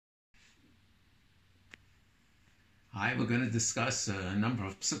Hi, we're going to discuss a number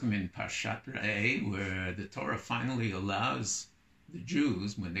of psukim in Parshat Re'eh, where the Torah finally allows the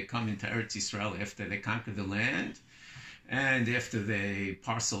Jews, when they come into Eretz Yisrael after they conquer the land, and after they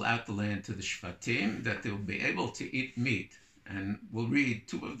parcel out the land to the Shvatim, that they'll be able to eat meat. And we'll read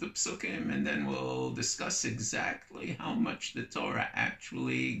two of the psukim, and then we'll discuss exactly how much the Torah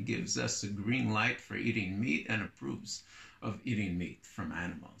actually gives us a green light for eating meat and approves of eating meat from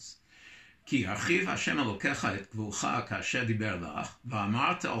animals. כי הרחיב השם אלוקיך את גבולך כאשר דיבר לך,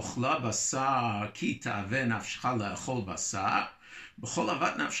 ואמרת אוכלה בשר כי תאווה נפשך לאכול בשר, בכל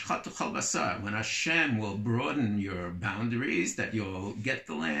אהבת נפשך תאכל בשר. When Hashem will broaden your boundaries, that you'll get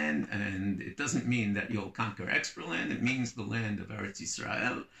the land, and it doesn't mean that you'll conquer extra land, it means the land of Eretz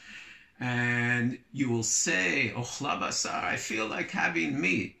Yisrael. And you will say, אוכלה בשר, I feel like having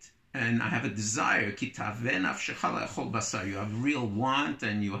meat. And I have a desire, ki taveh nafshecha le'echol basar. You have real want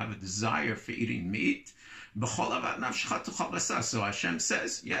and you have a desire for eating meat. B'chol avat nafshecha tuchal basar. So Hashem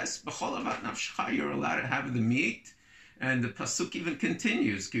says, yes, b'chol avat nafshecha, you're allowed to have the meat. And the pasuk even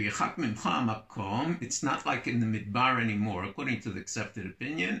continues, ki yichak mimcha makom. It's not like in the midbar anymore, according to the accepted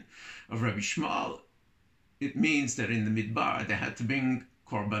opinion of Rabbi Shmuel. It means that in the midbar they had to bring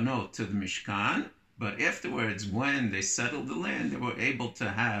korbanot to the Mishkan. But afterwards, when they settled the land, they were able to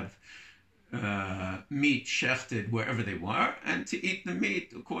have meat shechted wherever they were, and to eat the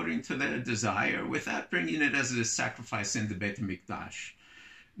meat according to their desire, without bringing it as a sacrifice in the Beit HaMikdash.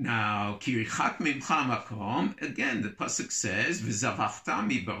 Now, kirichat mimcha makom, again, the pasuk says, v'zavachta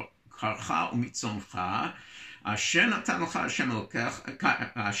mikarcha umitzoncha, asher natan lecha Hashem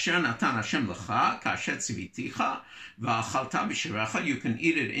elokecha, asher natan Hashem lecha, kasher tziviticha, v'achalta b'shirecha. You can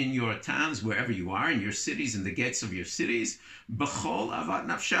eat it in your towns, wherever you are, in your cities, in the gates of your cities. B'chol avat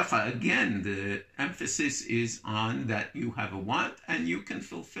nafshecha. Again, the emphasis is on that you have a want, and you can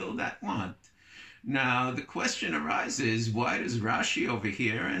fulfill that want. Now, the question arises, why does Rashi over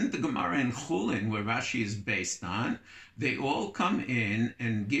here, and the Gemara in Chulin, where Rashi is based on, they all come in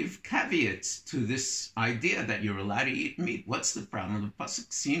and give caveats to this idea that you're allowed to eat meat? What's the problem? The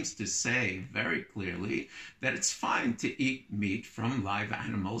pasuk seems to say very clearly that it's fine to eat meat from live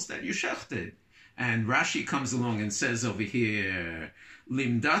animals that you shechted. And Rashi comes along and says over here,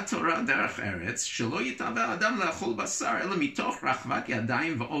 Limda Torah derech eretz, shelo yitaveh adam le'achol basar, ela mitoch rachvat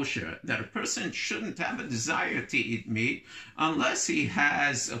yadayim v'osher, that a person shouldn't have a desire to eat meat unless he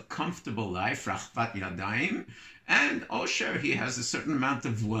has a comfortable life, rachvat yadayim, and osher, he has a certain amount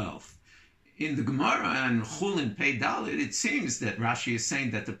of wealth. In the Gemara and Chulin Pei Dalet, it seems that Rashi is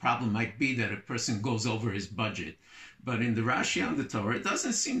saying that the problem might be that a person goes over his budget. But in the Rashi on the Torah, it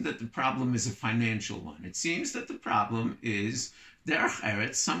doesn't seem that the problem is a financial one. It seems that the problem is derech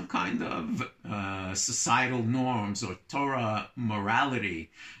eretz, some kind of societal norms or Torah morality,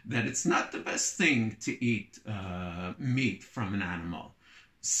 that it's not the best thing to eat meat from an animal.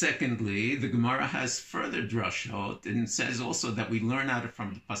 Secondly, the Gemara has further drashot and says also that we learn out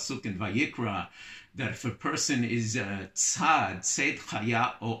from the pasuk in Vayikra that if a person is tzad, seid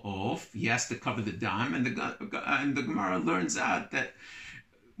chaya o of, he has to cover the dam, and the Gemara learns out that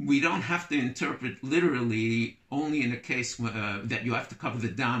we don't have to interpret literally only in a case that you have to cover the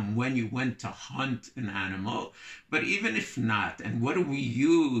dam when you went to hunt an animal, but even if not, and what do we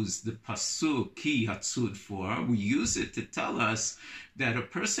use the pasuk ki hatzud for? We use it to tell us that a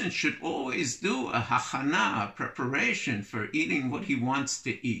person should always do a hachana, a preparation for eating what he wants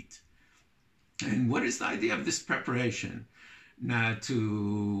to eat. And what is the idea of this preparation? Now,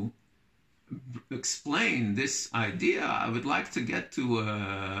 to explain this idea, I would like to get to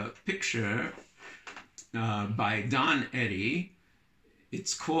a picture by Don Eddy.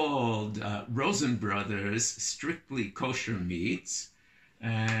 It's called Rosen Brothers Strictly Kosher Meats.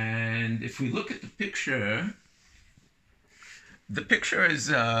 And if we look at the picture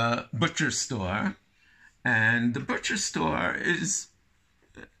is a butcher store, and the butcher store is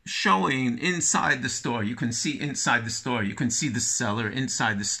showing inside the store. You can see inside the store. You can see the seller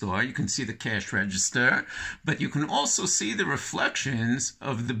inside the store. You can see the cash register. But you can also see the reflections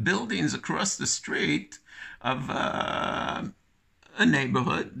of the buildings across the street of a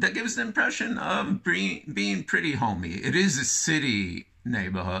neighborhood that gives the impression of being pretty homey. It is a city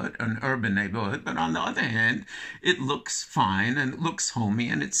neighborhood, an urban neighborhood, but on the other hand, it looks fine and it looks homey,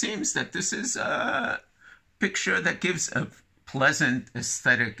 and it seems that this is a picture that gives a pleasant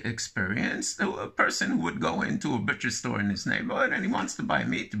aesthetic experience to a person who would go into a butcher store in his neighborhood and he wants to buy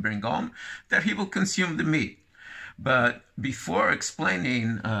meat to bring home, that he will consume the meat. But before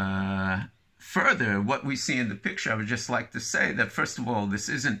explaining further, what we see in the picture, I would just like to say that, first of all, this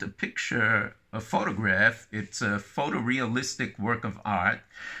isn't a picture, a photograph. It's a photorealistic work of art,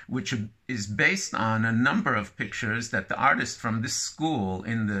 which is based on a number of pictures that the artist from this school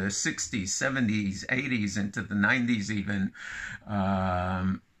in the 60s, 70s, 80s, into the 90s even,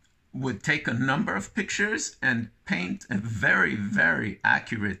 would take a number of pictures and paint a very, very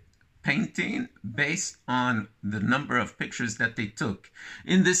accurate painting based on the number of pictures that they took.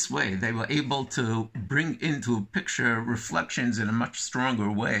 In this way, they were able to bring into a picture reflections in a much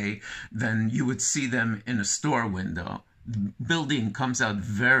stronger way than you would see them in a store window. The building comes out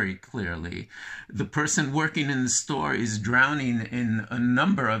very clearly. The person working in the store is drowning in a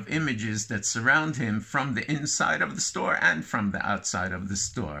number of images that surround him from the inside of the store and from the outside of the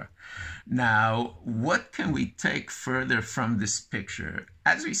store. Now, what can we take further from this picture?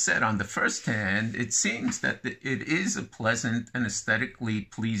 As we said, on the first hand, it seems that it is a pleasant and aesthetically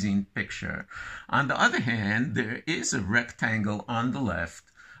pleasing picture. On the other hand, there is a rectangle on the left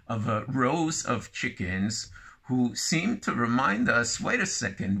of rows of chickens who seem to remind us, wait a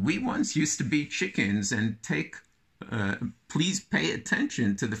second, we once used to be chickens, and please pay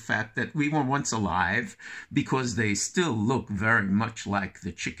attention to the fact that we were once alive, because they still look very much like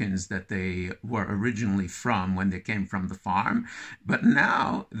the chickens that they were originally from when they came from the farm. But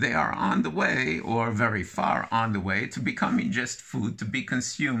now they are on the way, or very far on the way, to becoming just food to be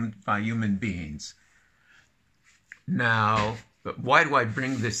consumed by human beings. Now, but why do I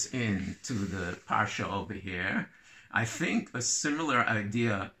bring this in to the parsha over here? I think a similar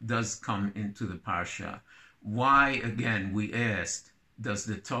idea does come into the parsha. Why, again, we asked, does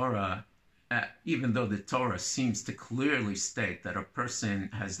the Torah, even though the Torah seems to clearly state that a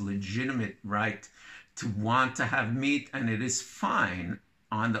person has legitimate right to want to have meat, and it is fine,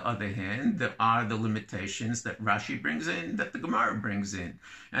 on the other hand, there are the limitations that Rashi brings in, that the Gemara brings in,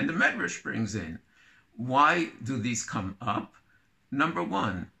 and the Medrash brings in. Why do these come up? Number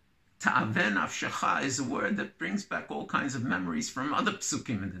one, ta'aveh nafshecha is a word that brings back all kinds of memories from other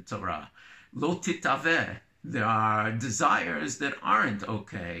psukim in the Torah. Lo titaveh. There are desires that aren't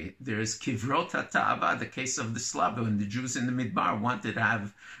okay. There's kivrot ha'ta'ava, the case of the Slava, when the Jews in the Midbar wanted to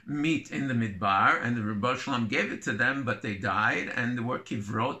have meat in the Midbar, and the Rebbe Shalom gave it to them, but they died, and there were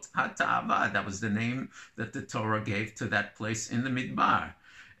kivrot ha'ta'ava. That was the name that the Torah gave to that place in the Midbar.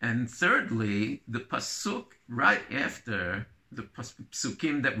 And thirdly, the pasuk right after the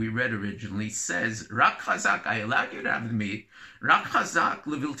psukim that we read originally says, Rak chazak, I allowed you to have the meat. Rak chazak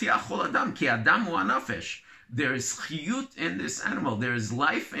levilti achol adam, ki adam hu anafesh. There is chiyut in this animal. There is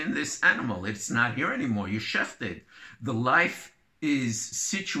life in this animal. It's not here anymore. You shefted. The life is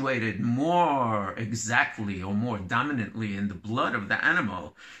situated more exactly or more dominantly in the blood of the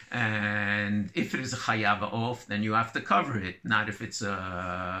animal. And if it is a chayav off, then you have to cover it. Not if it's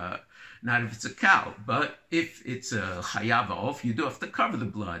a cow. But if it's a chayav off, you do have to cover the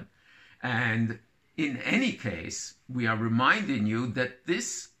blood. And in any case, we are reminding you that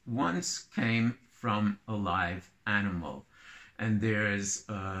this once came from a live animal. And there's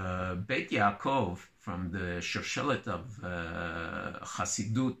Beit Yaakov from the Shoshelet of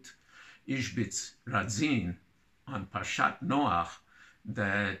Hasidut Ishbitz Radzin on Parshat Noach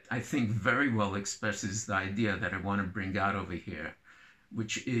that I think very well expresses the idea that I want to bring out over here,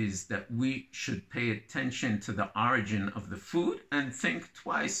 which is that we should pay attention to the origin of the food and think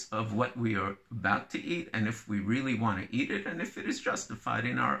twice of what we are about to eat, and if we really want to eat it, and if it is justified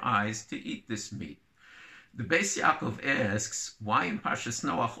in our eyes to eat this meat. The Beis Yaakov asks, why in Parshat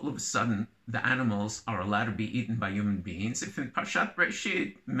Noach all of a sudden the animals are allowed to be eaten by human beings, if in Parshat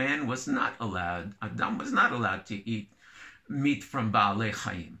Re'eh man was not allowed, Adam was not allowed to eat meat from Baalei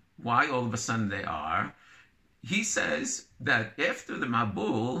Chaim? Why all of a sudden they are? He says that after the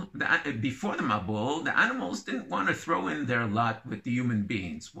Mabul, before the Mabul, the animals didn't want to throw in their lot with the human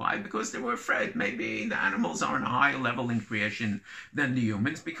beings. Why? Because they were afraid maybe the animals are on a higher level in creation than the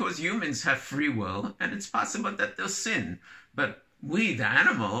humans, because humans have free will, and it's possible that they'll sin. But we, the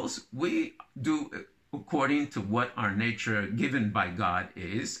animals, we do according to what our nature given by God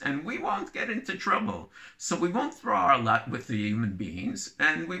is, and we won't get into trouble. So we won't throw our lot with the human beings,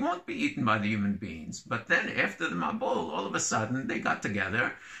 and we won't be eaten by the human beings. But then after the Mabul, all of a sudden they got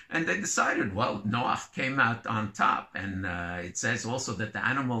together and they decided, well, Noach came out on top, and it says also that the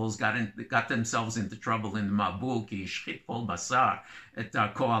animals got themselves into trouble in the Mabul, ki yishchit kol basar et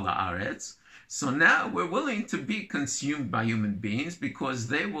darko al haaretz. So now we're willing to be consumed by human beings because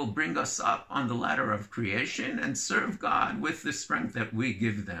they will bring us up on the ladder of creation and serve God with the strength that we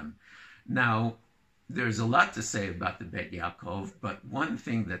give them. Now, there's a lot to say about the Beit Yaakov, but one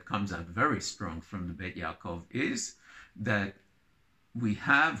thing that comes out very strong from the Beit Yaakov is that we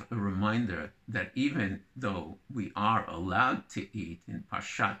have a reminder that even though we are allowed to eat in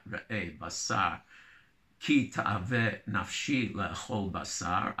Parshat Re'eh basar, ki ta'aveh nafshi le'echol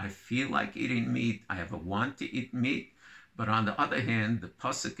basar, I feel like eating meat, I have a want to eat meat. But on the other hand, the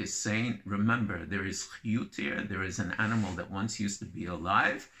pasuk is saying, remember, there is chiyut here, there is an animal that once used to be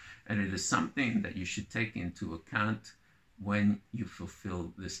alive, and it is something that you should take into account when you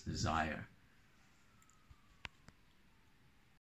fulfill this desire.